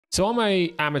So I'm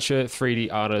a amateur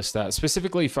 3D artist that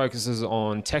specifically focuses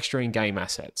on texturing game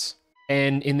assets.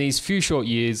 And in these few short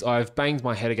years, I've banged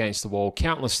my head against the wall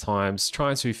countless times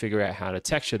trying to figure out how to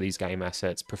texture these game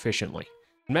assets proficiently.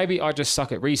 Maybe I just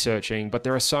suck at researching, but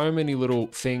there are so many little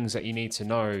things that you need to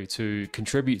know to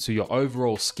contribute to your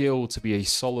overall skill to be a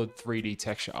solid 3D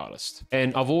texture artist.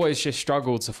 And I've always just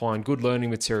struggled to find good learning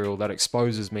material that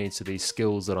exposes me to these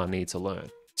skills that I need to learn.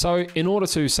 So in order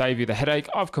to save you the headache,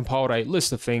 I've compiled a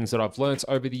list of things that I've learnt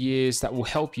over the years that will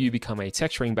help you become a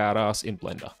texturing badass in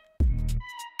Blender.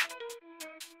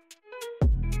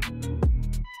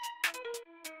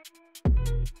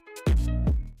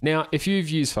 Now, if you've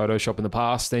used Photoshop in the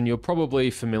past, then you're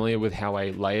probably familiar with how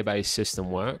a layer-based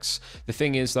system works. The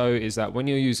thing is though, is that when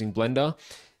you're using Blender,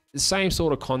 the same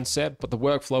sort of concept, but the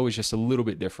workflow is just a little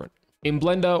bit different. In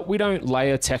Blender, we don't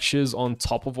layer textures on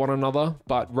top of one another,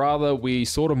 but rather we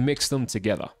sort of mix them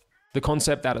together. The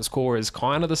concept at its core is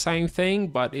kind of the same thing,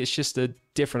 but it's just a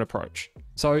different approach.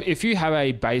 So if you have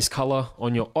a base color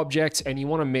on your object and you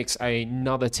want to mix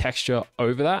another texture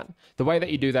over that, the way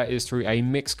that you do that is through a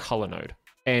mix color node.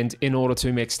 And in order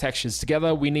to mix textures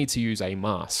together, we need to use a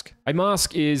mask. A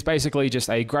mask is basically just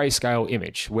a grayscale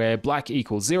image where black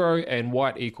equals 0 and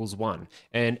white equals 1.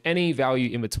 And any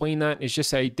value in between that is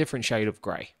just a different shade of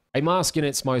gray. A mask in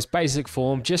its most basic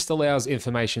form just allows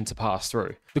information to pass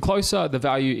through. The closer the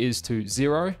value is to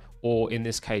 0, or in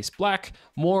this case black,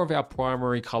 more of our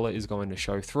primary color is going to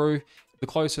show through. The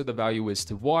closer the value is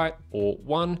to white or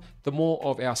 1, the more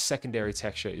of our secondary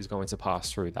texture is going to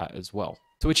pass through that as well.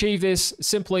 To achieve this,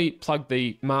 simply plug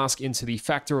the mask into the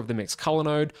factor of the mix color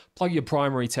node, plug your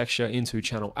primary texture into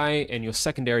channel A and your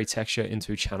secondary texture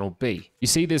into channel B. You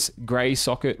see this gray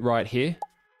socket right here?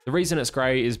 The reason it's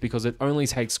gray is because it only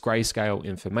takes grayscale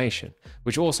information,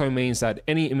 which also means that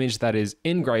any image that is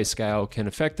in grayscale can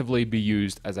effectively be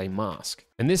used as a mask.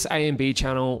 And this A and B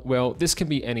channel, well, this can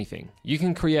be anything. You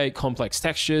can create complex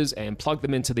textures and plug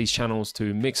them into these channels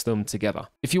to mix them together.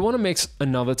 If you want to mix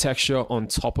another texture on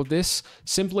top of this,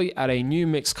 simply add a new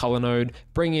mix color node,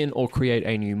 bring in or create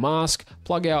a new mask,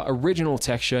 plug our original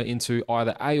texture into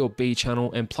either A or B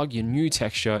channel and plug your new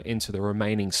texture into the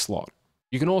remaining slot.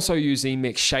 You can also use the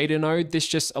mix shader node. This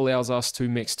just allows us to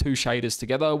mix two shaders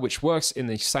together, which works in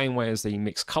the same way as the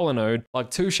mix color node. Plug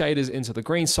two shaders into the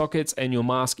green sockets and your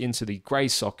mask into the gray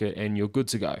socket and you're good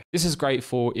to go. This is great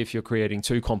for if you're creating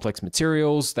two complex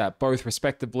materials that both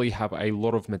respectively have a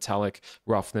lot of metallic,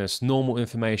 roughness, normal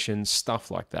information,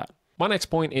 stuff like that. My next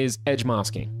point is edge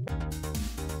masking.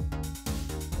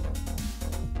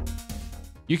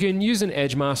 You can use an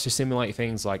edge mask to simulate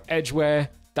things like edge wear,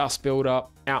 dust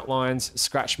buildup, outlines,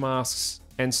 scratch masks,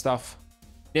 and stuff.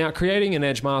 Now, creating an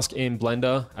edge mask in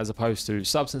Blender, as opposed to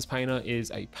Substance Painter,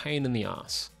 is a pain in the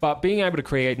ass. But being able to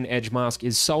create an edge mask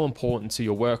is so important to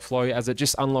your workflow as it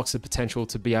just unlocks the potential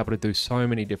to be able to do so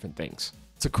many different things.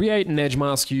 To create an edge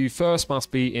mask, you first must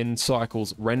be in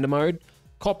Cycle's render mode,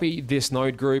 copy this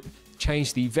node group,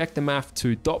 change the vector map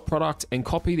to dot product and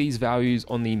copy these values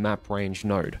on the map range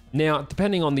node. Now,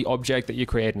 depending on the object that you're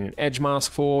creating an edge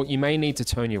mask for, you may need to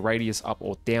turn your radius up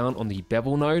or down on the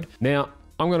bevel node. Now,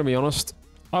 I'm going to be honest,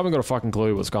 I haven't got a fucking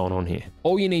clue what's going on here.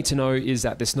 All you need to know is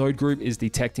that this node group is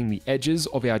detecting the edges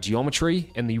of our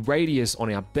geometry and the radius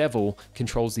on our bevel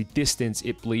controls the distance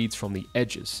it bleeds from the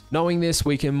edges. Knowing this,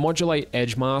 we can modulate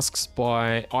edge masks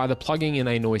by either plugging in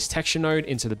a noise texture node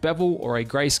into the bevel or a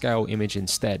grayscale image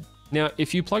instead. Now,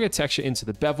 if you plug a texture into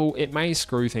the bevel, it may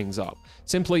screw things up.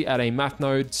 Simply add a math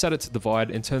node, set it to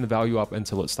divide, and turn the value up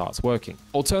until it starts working.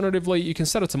 Alternatively, you can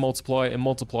set it to multiply and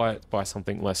multiply it by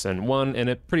something less than 1, and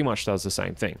it pretty much does the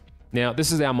same thing. Now,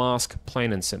 this is our mask,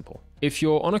 plain and simple. If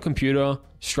you're on a computer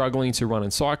struggling to run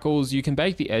in Cycles, you can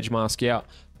bake the edge mask out,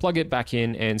 plug it back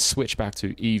in, and switch back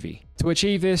to Eevee. To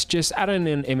achieve this, just add in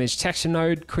an image texture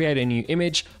node, create a new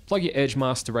image, plug your edge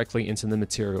mask directly into the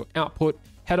material output,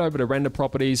 head over to render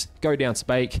properties, go down to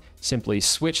bake, simply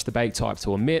switch the bake type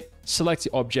to emit, select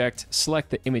your object, select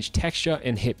the image texture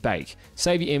and hit bake.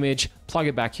 Save your image, plug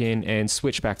it back in and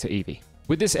switch back to Eevee.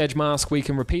 With this edge mask, we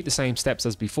can repeat the same steps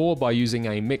as before by using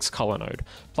a mix color node.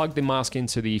 Plug the mask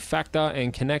into the factor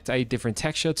and connect a different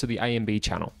texture to the A and B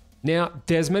channel. Now,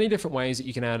 there's many different ways that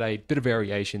you can add a bit of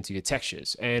variation to your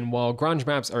textures, and while grunge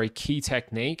maps are a key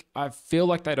technique, I feel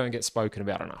like they don't get spoken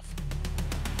about enough.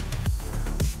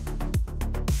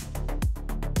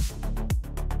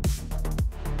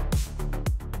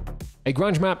 A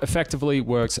grunge map effectively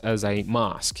works as a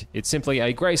mask. It's simply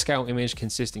a grayscale image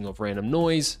consisting of random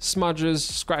noise, smudges,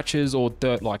 scratches, or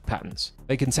dirt-like patterns.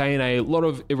 They contain a lot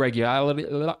of irregularity.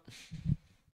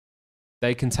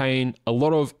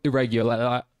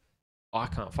 I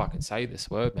can't fucking say this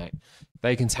word, mate.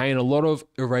 They contain a lot of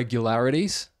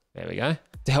irregularities. There we go.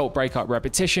 To help break up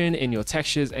repetition in your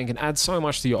textures and can add so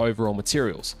much to your overall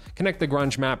materials. Connect the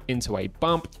grunge map into a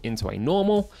bump, into a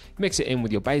normal, mix it in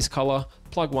with your base color,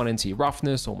 plug one into your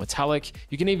roughness or metallic.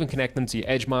 You can even connect them to your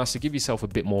edge mask to give yourself a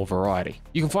bit more variety.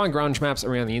 You can find grunge maps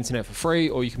around the internet for free,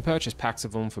 or you can purchase packs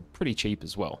of them for pretty cheap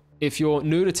as well. If you're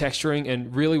new to texturing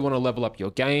and really want to level up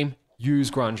your game,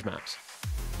 use grunge maps.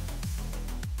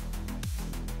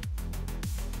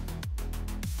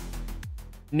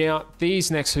 Now,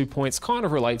 these next 2 points kind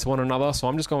of relate to one another, so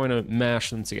I'm just going to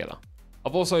mash them together.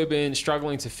 I've also been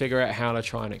struggling to figure out how to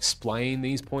try and explain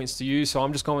these points to you, so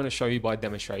I'm just going to show you by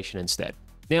demonstration instead.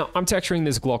 Now, I'm texturing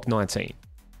this Glock 19.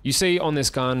 You see on this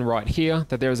gun right here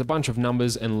that there is a bunch of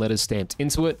numbers and letters stamped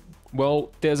into it.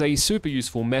 Well, there's a super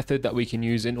useful method that we can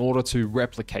use in order to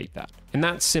replicate that, and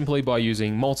that's simply by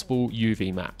using multiple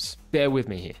UV maps. Bear with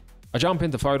me here. I jump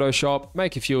into Photoshop,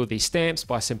 make a few of these stamps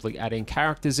by simply adding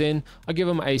characters in. I give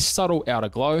them a subtle outer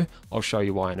glow, I'll show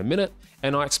you why in a minute,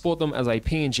 and I export them as a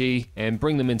PNG and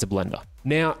bring them into Blender.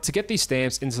 Now, to get these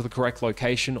stamps into the correct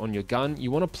location on your gun,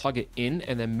 you want to plug it in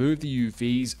and then move the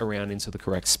UVs around into the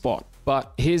correct spot.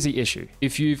 But here's the issue.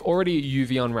 If you've already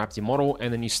UV unwrapped your model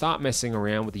and then you start messing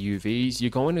around with the UVs, you're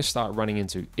going to start running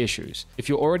into issues. If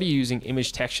you're already using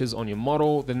image textures on your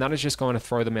model, then that is just going to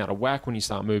throw them out of whack when you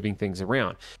start moving things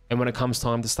around. And when it comes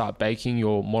time to start baking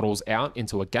your models out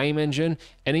into a game engine,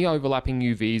 any overlapping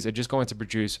UVs are just going to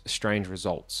produce strange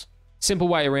results. Simple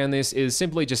way around this is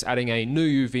simply just adding a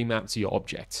new UV map to your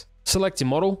object. Select your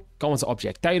model, go into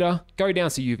object data, go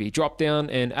down to UV dropdown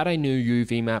and add a new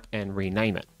UV map and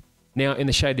rename it. Now in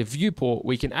the shaded viewport,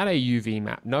 we can add a UV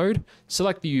map node,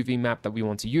 select the UV map that we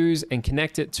want to use and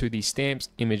connect it to the stamp's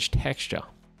image texture.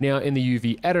 Now in the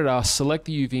UV editor, select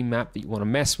the UV map that you want to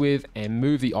mess with and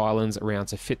move the islands around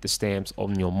to fit the stamps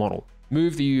on your model.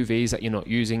 Move the UVs that you're not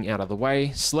using out of the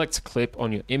way, select clip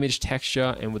on your image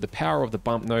texture, and with the power of the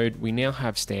bump node, we now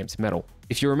have stamped metal.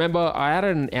 If you remember, I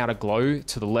added an outer glow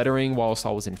to the lettering whilst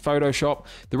I was in Photoshop.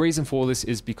 The reason for this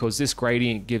is because this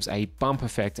gradient gives a bump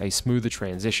effect, a smoother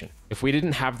transition. If we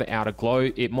didn't have the outer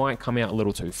glow, it might come out a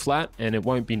little too flat and it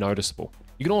won't be noticeable.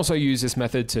 You can also use this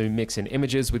method to mix in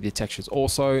images with your textures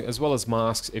also, as well as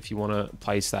masks if you want to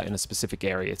place that in a specific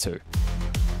area too.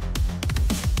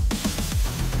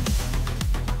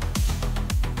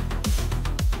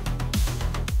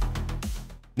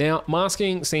 Now,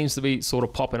 masking seems to be sort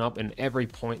of popping up in every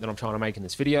point that I'm trying to make in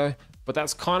this video, but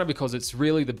that's kind of because it's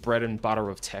really the bread and butter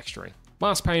of texturing.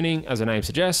 Mask painting, as the name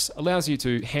suggests, allows you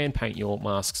to hand paint your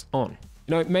masks on.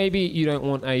 You know, maybe you don't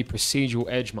want a procedural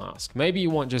edge mask. Maybe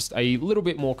you want just a little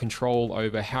bit more control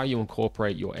over how you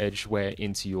incorporate your edge wear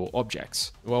into your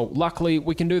objects. Well, luckily,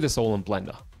 we can do this all in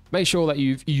Blender. Make sure that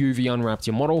you've UV unwrapped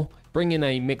your model, bring in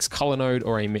a mix color node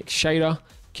or a mix shader,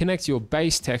 connect your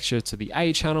base texture to the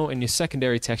A channel and your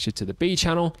secondary texture to the B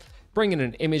channel, bring in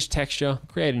an image texture,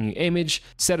 create a new image,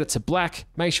 set it to black,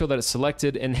 make sure that it's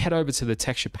selected and head over to the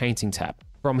texture painting tab.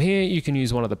 From here, you can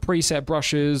use one of the preset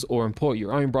brushes or import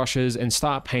your own brushes and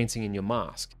start painting in your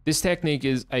mask. This technique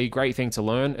is a great thing to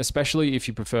learn, especially if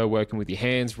you prefer working with your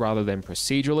hands rather than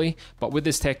procedurally, but with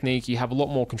this technique, you have a lot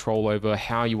more control over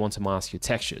how you want to mask your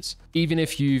textures. Even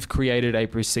if you've created a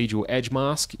procedural edge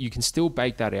mask, you can still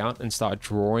bake that out and start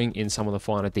drawing in some of the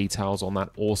finer details on that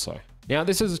also. Now,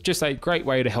 this is just a great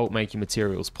way to help make your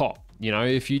materials pop. You know,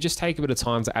 if you just take a bit of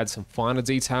time to add some finer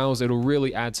details, it'll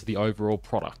really add to the overall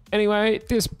product. Anyway,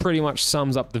 this pretty much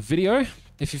sums up the video.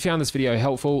 If you found this video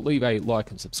helpful, leave a like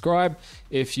and subscribe.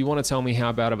 If you want to tell me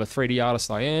how bad of a 3D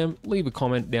artist I am, leave a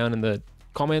comment down in the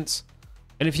comments.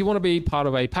 And if you want to be part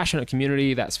of a passionate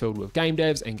community that's filled with game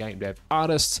devs and game dev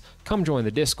artists, come join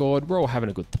the Discord. We're all having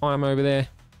a good time over there.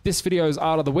 This video's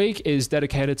art of the week is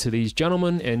dedicated to these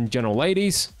gentlemen and gentle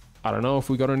ladies. I don't know if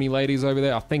we got any ladies over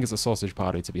there. I think it's a sausage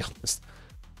party, to be honest.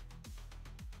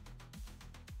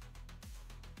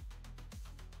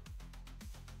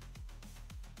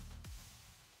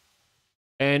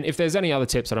 And if there's any other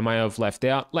tips that I may have left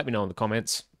out, let me know in the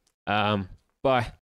comments. Bye.